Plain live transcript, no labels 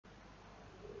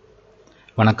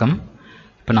வணக்கம்.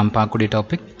 இப்போ நாம் பார்க்கக்கூடிய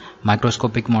topic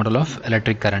microscopic model of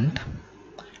electric current.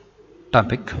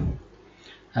 Topic: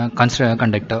 consider a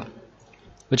conductor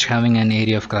which having an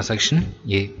area of cross section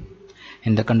A.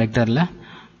 In the conductor la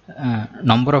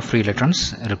number of free electrons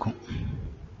இருக்கும்.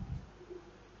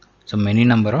 So many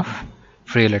number of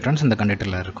free electrons in the conductor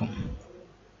la இருக்கும்.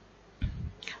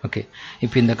 Okay,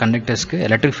 இப்போ இந்த conductorsக்கு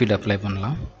electric field apply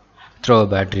பண்ணலாம். Throw a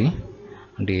battery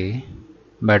and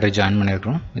battery join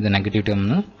பண்ணிருக்கோம். இது negative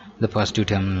terminal, இது positive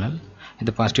terminal.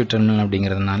 இது positive terminal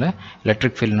அப்படிங்கிறதுனால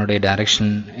எலக்ட்ரிக் ஃபீல்டினுடைய டைரக்ஷன்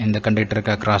இந்த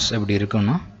கண்டக்டருக்கு அக்ராஸ் எப்படி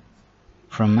இருக்கும்னா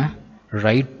ஃப்ரம்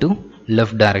ரைட் டு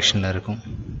லெஃப்ட் டைரக்ஷனில் இருக்கும்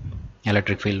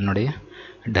எலக்ட்ரிக் ஃபீல்டினுடைய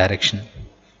டைரக்ஷன்.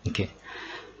 ஓகே,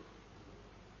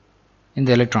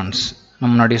 இந்த எலக்ட்ரான்ஸ்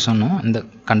நம்ம முன்னாடியே சொன்னோம் இந்த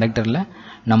கண்டக்டரில்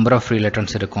நம்பர் ஆஃப் ஃப்ரீ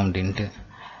எலக்ட்ரான்ஸ் இருக்கும் அப்படின்ட்டு.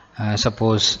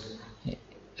 Suppose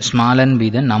small n be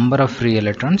the number of free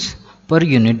electrons per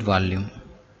unit volume.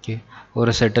 Okay,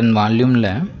 ஒரு certain வால்யூமில்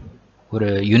ஒரு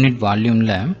யூனிட்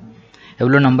வால்யூமில்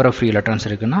எவ்வளோ நம்பர் ஆஃப் ஃப்ரீ எலக்ட்ரான்ஸ்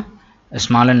இருக்குன்னா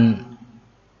ஸ்மால் n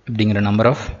அப்படிங்கிற நம்பர்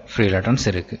ஆஃப் ஃப்ரீ எலக்ட்ரான்ஸ்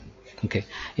இருக்குது. ஓகே,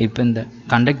 இப்போ இந்த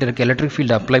கண்டக்டருக்கு எலக்ட்ரிக்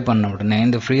ஃபீல்டு அப்ளை பண்ண உடனே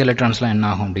இந்த ஃப்ரீ எலக்ட்ரான்ஸ்லாம் என்ன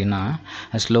ஆகும் அப்படின்னா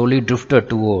slowly drifted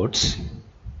towards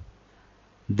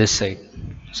this side.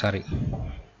 Sorry,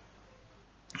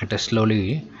 it is slowly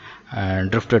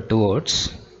drifted towards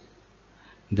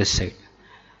this side.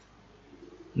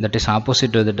 That is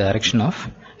opposite to the direction of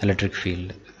electric field.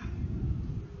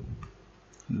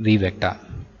 V vector.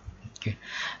 Okay,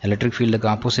 electric field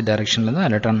க்கு opposite direction ல தான்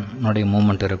electron உடைய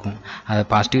movement இருக்கும். அது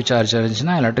positive charge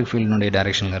இருந்துச்சுன்னா electric field உடைய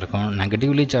டைரக்ஷன்ல இருக்கும்.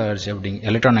 நெகட்டிவ்லி சார்ஜ் அப்படி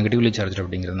எலக்ட்ரான் நெகட்டிவ்லி சார்ஜ்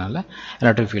அப்படிங்கிறதுனால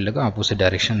எலக்ட்ரிக் ஃபீல்டுக்கு ஆப்போசிட்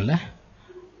டைரக்ஷன்ல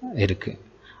இருக்கு.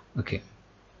 Okay,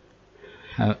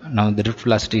 now the drift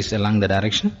velocity is along the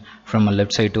direction from a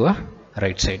left side to a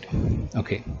right side.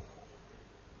 Okay,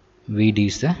 Vd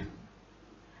is the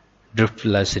drift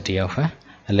velocity of a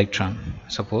electron.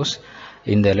 Suppose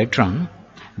in the electron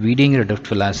Vd ங்கிற drift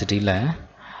velocity ல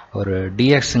ஒரு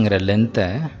dx ங்கிற லென்த்தை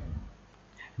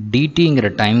dt ங்கிற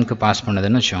டைமுக்கு pass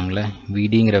பண்ணதுன்னு வச்சுக்கோங்களேன்.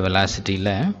 Vd ங்கிற velocity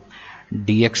ல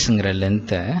dx ங்கிற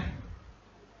லென்த்தை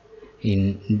in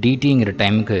dt ங்கிற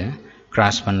டைமுக்கு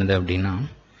cross பண்ணுது அப்படின்னா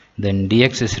then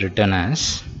dx is written as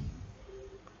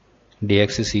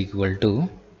dx is equal to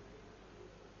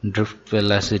drift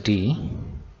velocity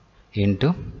into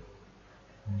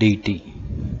dt.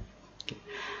 Okay.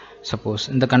 Suppose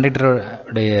இந்த கண்டக்டர்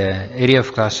உடைய area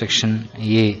of cross section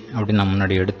A அப்படி நம்ம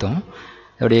முன்னாடி எடுத்தோம்.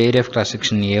 இதோடைய ஏரியா ஆஃப் கிராஸ்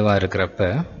செக்ஷன் ஏவா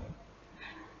இருக்கிறப்ப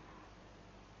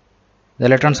the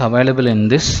electrons available in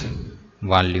this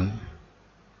volume.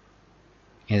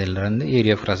 இதில் இருந்து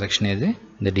ஏரியா ஆஃப் கிராஸ் செக்ஷன் இது,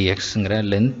 இந்த dxங்கிற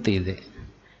லென்த் இது,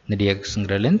 இந்த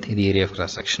dxங்கிற லென்த் இது ஏரியா ஆஃப்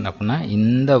கிராஸ் செக்ஷன். அப்படின்னா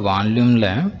இந்த வால்யூமில்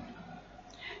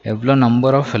எவ்வளோ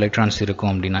நம்பர் ஆஃப் எலக்ட்ரான்ஸ்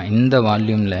இருக்கும் அப்படின்னா இந்த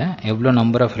வால்யூமில் எவ்வளோ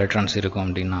நம்பர் ஆஃப் எலக்ட்ரான்ஸ் இருக்கும்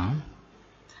அப்படின்னா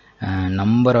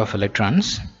number of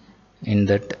electrons in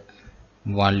that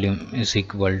volume is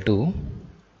equal to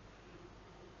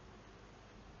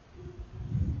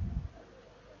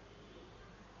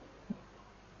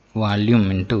volume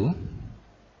into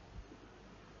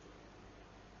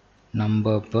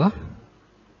number per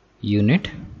unit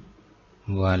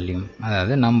volume.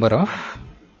 அதாவது number of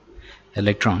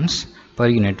electrons per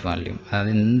unit volume. அதாவது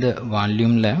இந்த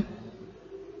வால்யூமில்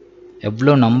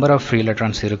எவ்வளோ நம்பர் ஆஃப் ஃப்ரீ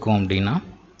எலக்ட்ரான்ஸ் இருக்கும் அப்படின்னா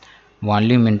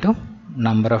volume into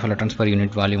number of electrons per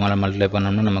unit வால்யூமால் multiply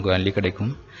பண்ணோம்னா நமக்கு value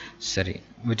கிடைக்கும். சரி,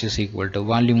 which is equal to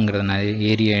வால்யூம்ங்கிறது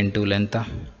area into லென்த்தா,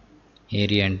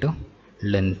 area into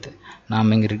length.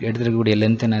 நாம் இங்கே எடுத்துருக்கக்கூடிய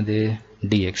லென்த் என்னது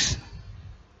dx.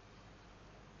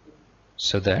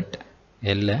 So that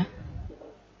L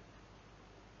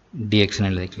dx னு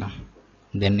எழுதிக்கலாம்.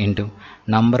 Then into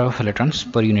number of electrons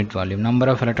per unit volume. Number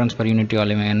of electrons per unit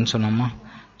volume n சொன்னோமா,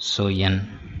 so n.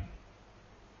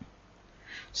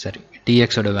 சரி,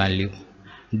 dx ஓட value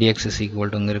dx is equal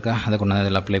to இங்கே இருக்கா, அதை கொண்டு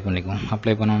அதில் அப்ளை பண்ணிக்குவோம்.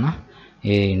 அப்ளை பண்ணோன்னா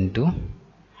a into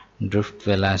drift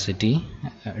velocity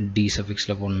d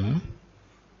சஃபிக்ஸில் போடணும்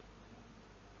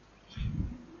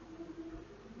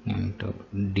into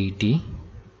dt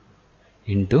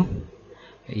into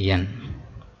n.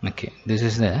 Okay, this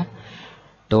is the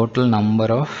total number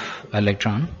of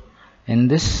electron in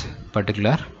this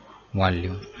particular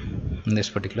volume, in this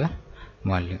particular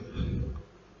volume.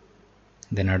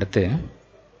 Then அடுத்து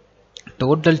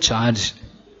total charge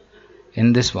in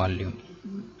this volume.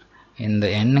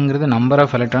 இந்த nங்கிறது number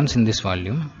of electrons in this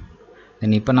volume.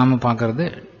 then இப்போ நாம பார்க்கிறது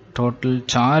total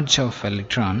charge of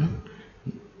electron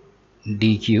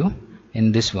dq in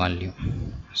this volume.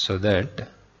 So that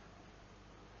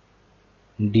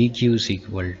dq is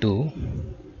equal to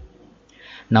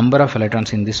number of electrons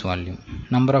in this volume,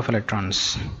 number of electrons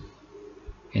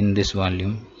in this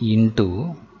volume into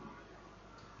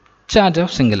charge of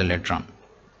single electron.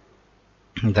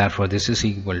 Therefore this is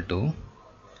equal to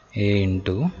A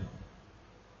into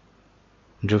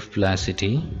drift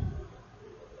velocity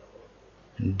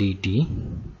dt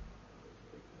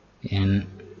n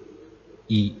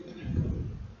E.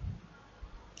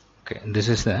 Okay, this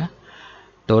is the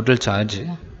total charge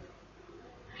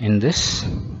in this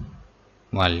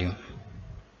volume.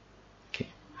 Okay,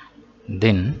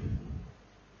 then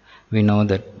we know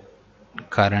that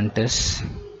current is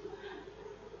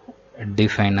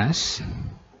defined as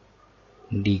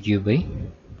dq by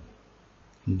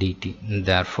dt.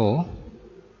 Therefore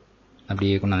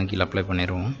அப்படியே கொண்டு வந்து கீழே apply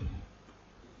பண்ணிடுவோம்.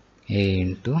 A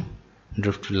into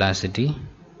drift velocity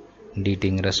dt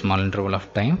ங்கிற small interval of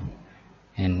time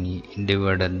and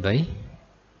divided by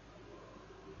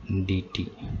dt.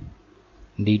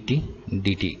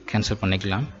 dt cancel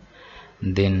பண்ணிக்கலாம்.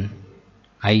 Then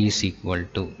I is equal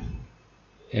to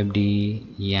எப்படி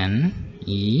n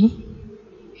e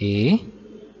a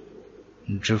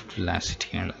drift velocity.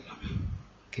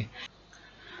 Okay,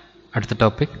 அடுத்த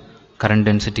topic current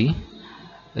density.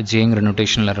 ஜேங்கிற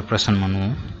நோட்டேஷனில் represent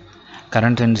பண்ணுவோம்.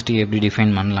 current density எப்படி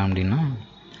define பண்ணலாம் அப்படின்னா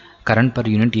current per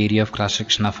unit area of cross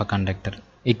section of a conductor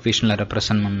equationல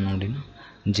represent பண்ணணும் அப்படின்னா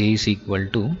J is equal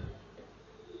to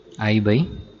I by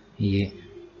A.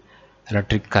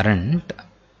 electric current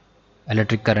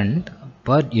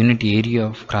per unit area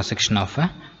of cross section of a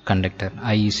conductor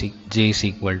J is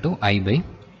equal to I by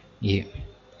A.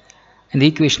 இந்த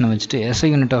ஈக்குவேஷனை வச்சுட்டு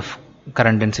SI unit of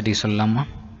current density சொல்லலாமா?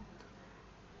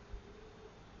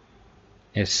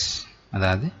 S,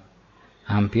 அதாவது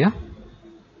ampere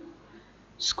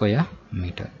square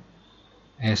metre,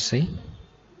 SI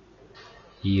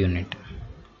unit.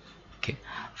 Okay,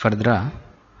 ஃபர்தராக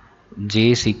J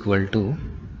is equal to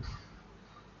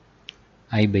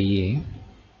I by A.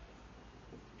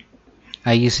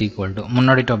 I is equal to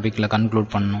முன்னாடி டாபிக்கில் conclude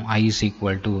பண்ணோம். I is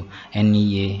equal to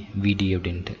NEA VD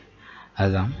அப்படின்ட்டு.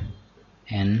 அதுதான்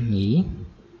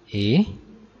NEA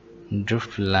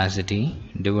drift velocity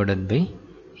divided by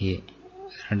A.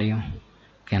 ரெண்டையும்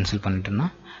cancel பண்ணிட்டோம்னா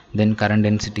then current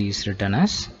density is written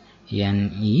as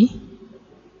NE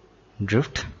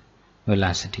drift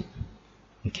velocity.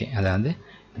 Okay, அதாவது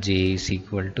J is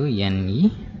equal to NE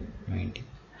VD.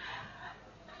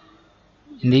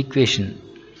 இந்த equation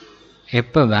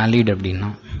எப்போ valid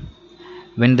அப்படின்னா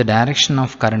when the direction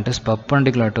of current is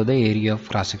perpendicular to the area of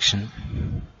cross section.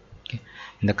 Okay,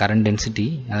 இந்த current density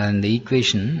இந்த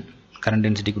equation current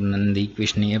density இந்த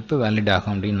equation எப்போ valid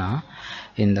ஆகும் அப்படின்னா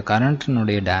இந்த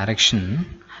கரண்ட்டினுடைய direction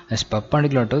is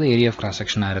perpendicular to the area of cross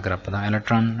section இருக்கிறப்ப தான்.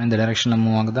 எலக்ட்ரான் இந்த டைரக்ஷனில்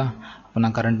மூவ் ஆகுதா, அப்போ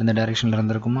நான் கரண்ட் இந்த டைரக்ஷனில்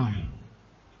இருந்திருக்குமா?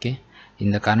 ஓகே,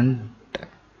 இந்த கரண்ட்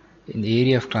இந்த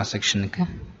ஏரியா ஆஃப் கிராஸ் செக்ஷனுக்கு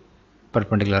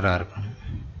பர்பெண்டிகுலராக இருக்கும்.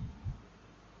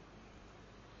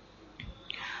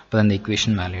 இப்போ அந்த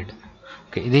ஈக்குவேஷன் வேலிட்.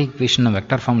 ஓகே, இதே ஈக்குவேஷனை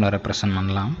வெக்டர் ஃபார்மில் ரெப்ரசன்ட்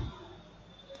பண்ணலாம்.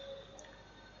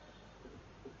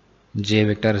 J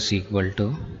vector is equal to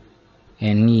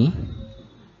NE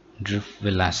drift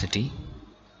velocity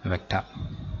vector.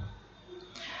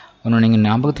 ஒன்று நீங்கள்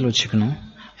ஞாபகத்தில் வச்சுக்கணும்,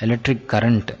 electric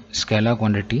current scalar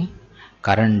quantity,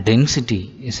 current density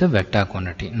is a vector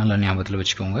quantity. நல்லா ஞாபகத்தில்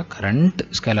வச்சுக்கோங்க, current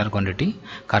scalar quantity,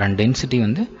 current density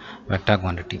வந்து vector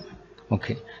quantity.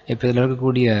 ஓகே, இப்போ இதில்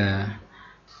இருக்கக்கூடிய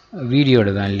வீடியோட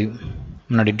வேல்யூ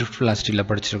முன்னாடி drift velocityல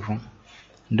படிச்சிருக்கிறோம்.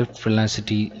 drift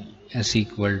velocity is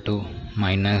equal to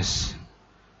minus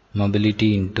mobility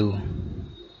into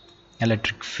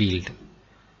electric field.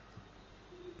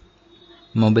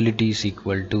 Mobility is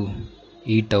equal to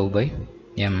E tau by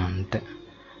m ante.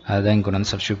 அதுதான் இங்கே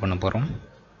வந்து சப்ஸ்டியூட் பண்ண போகிறோம்.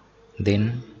 தென்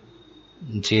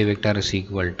J vector is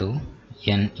equal to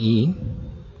NE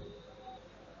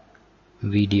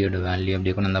வீடியோட வேல்யூ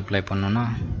அப்படியே கொண்டு வந்து அப்ளை பண்ணோன்னா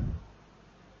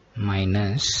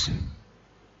minus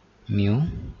mu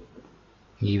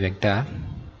E vector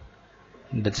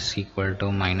that is equal to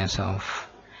minus of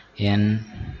n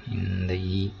in the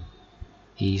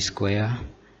E square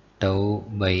tau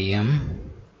by m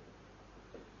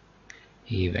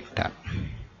E vector.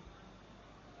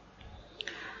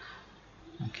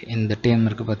 Okay, இந்த டேர்ம்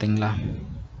இருக்கு பார்த்தீங்களா,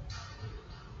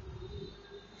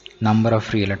 number of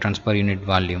free electrons per unit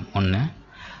volume 1,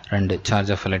 2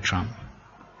 charge of electron,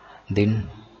 then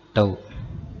tau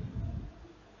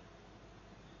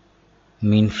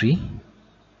mean free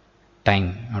time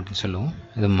அப்படின்னு சொல்லுவோம்.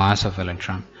 இது mass of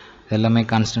electron. இது எல்லாமே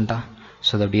கான்ஸ்டண்ட்டா,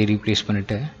 so அதை அப்படியே ரீப்ளேஸ்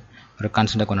பண்ணிவிட்டு ஒரு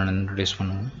கான்ஸ்டண்ட்டாக கொண்டு வந்து இன்ட்ரடியூஸ்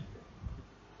பண்ணுவோம்.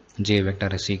 J vector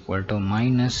is equal to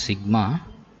minus sigma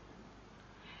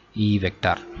E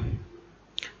vector.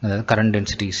 அதாவது current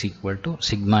density is equal to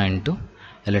sigma into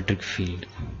electric field.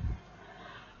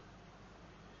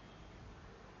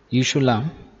 யூஸ்வலாக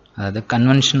அதாவது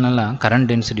கன்வென்ஷனலாக கரண்ட்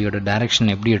டென்சிட்டியோட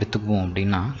டைரக்ஷன் எப்படி எடுத்துக்குவோம்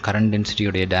அப்படின்னா கரண்ட்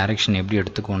டென்சிட்டியோடைய டைரக்ஷன் எப்படி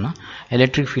எடுத்துக்குவோம்னா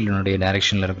எலக்ட்ரிக் ஃபீல்டினுடைய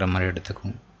டைரக்ஷனில் இருக்கிற மாதிரி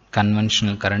எடுத்துக்குவோம்.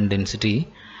 Conventional current density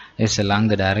is along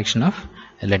the direction of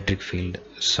electric field.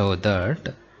 So that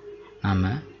நாம்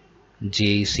J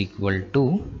is equal to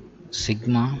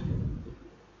sigma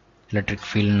electric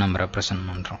field நம்ம ரெப்ரசன்ட்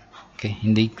பண்ணுறோம். ஓகே,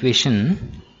 இந்த ஈக்குவேஷன்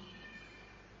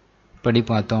படி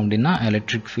பார்த்தோம் அப்படின்னா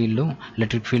எலக்ட்ரிக்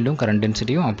ஃபீல்டும் கரண்ட்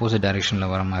டென்சிட்டியும் ஆப்போசிட்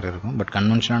டைரெக்ஷனில் வர மாதிரி இருக்கும். பட்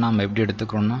கன்வென்ஷனாக நம்ம எப்படி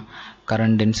எடுத்துக்கிறோம்னா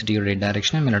கரண்ட் டென்சிட்டியோடைய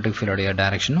டைரெக்ஷனும் எலக்ட்ரிக் ஃபீல்டோடைய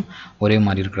டைரெக்ஷனும் ஒரே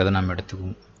மாதிரி இருக்கிறத நம்ம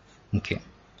எடுத்துக்குவோம். Okay,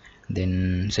 then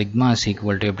sigma is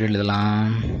equal to எப்படி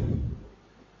எழுதலாம்?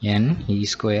 n e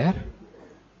square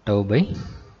tau by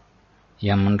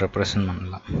mன்னு represent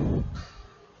பண்ணலாம்.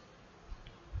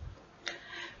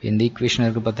 இந்த ஈக்குவேஷன்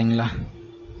இருக்குது பார்த்தீங்களா,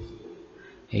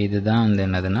 இதுதான் வந்து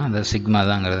என்னதுன்னா அது சிக்மா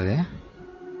தாங்கிறது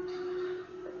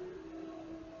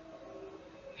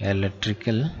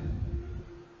எலக்ட்ரிக்கல்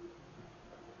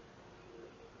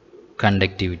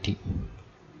கண்டக்டிவிட்டி.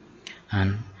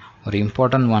 அண்ட் ஒரு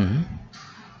important one,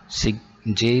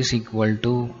 J is equal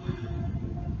to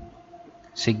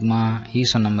sigma E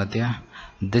சொன்ன பார்த்தியா,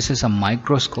 this is a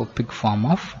microscopic form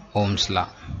of Ohm's law.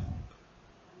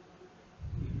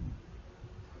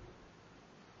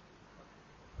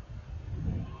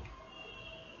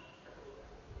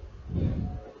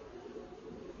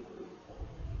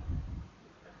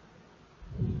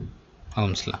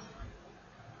 Ohm's law.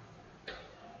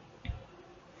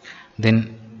 Then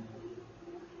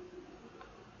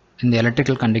in the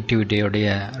electrical conductivity உடைய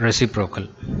reciprocal,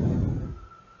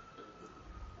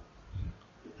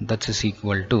 that is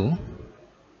equal to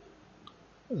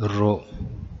rho,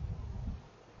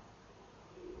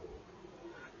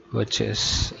 which is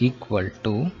equal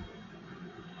to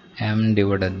m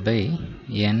divided by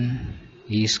n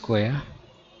e square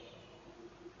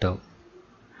tau,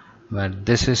 where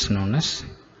this is known as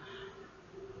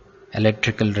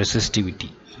electrical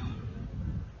resistivity.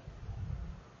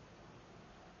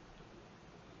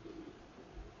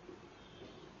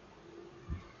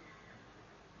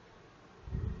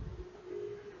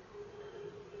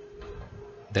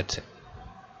 That's it.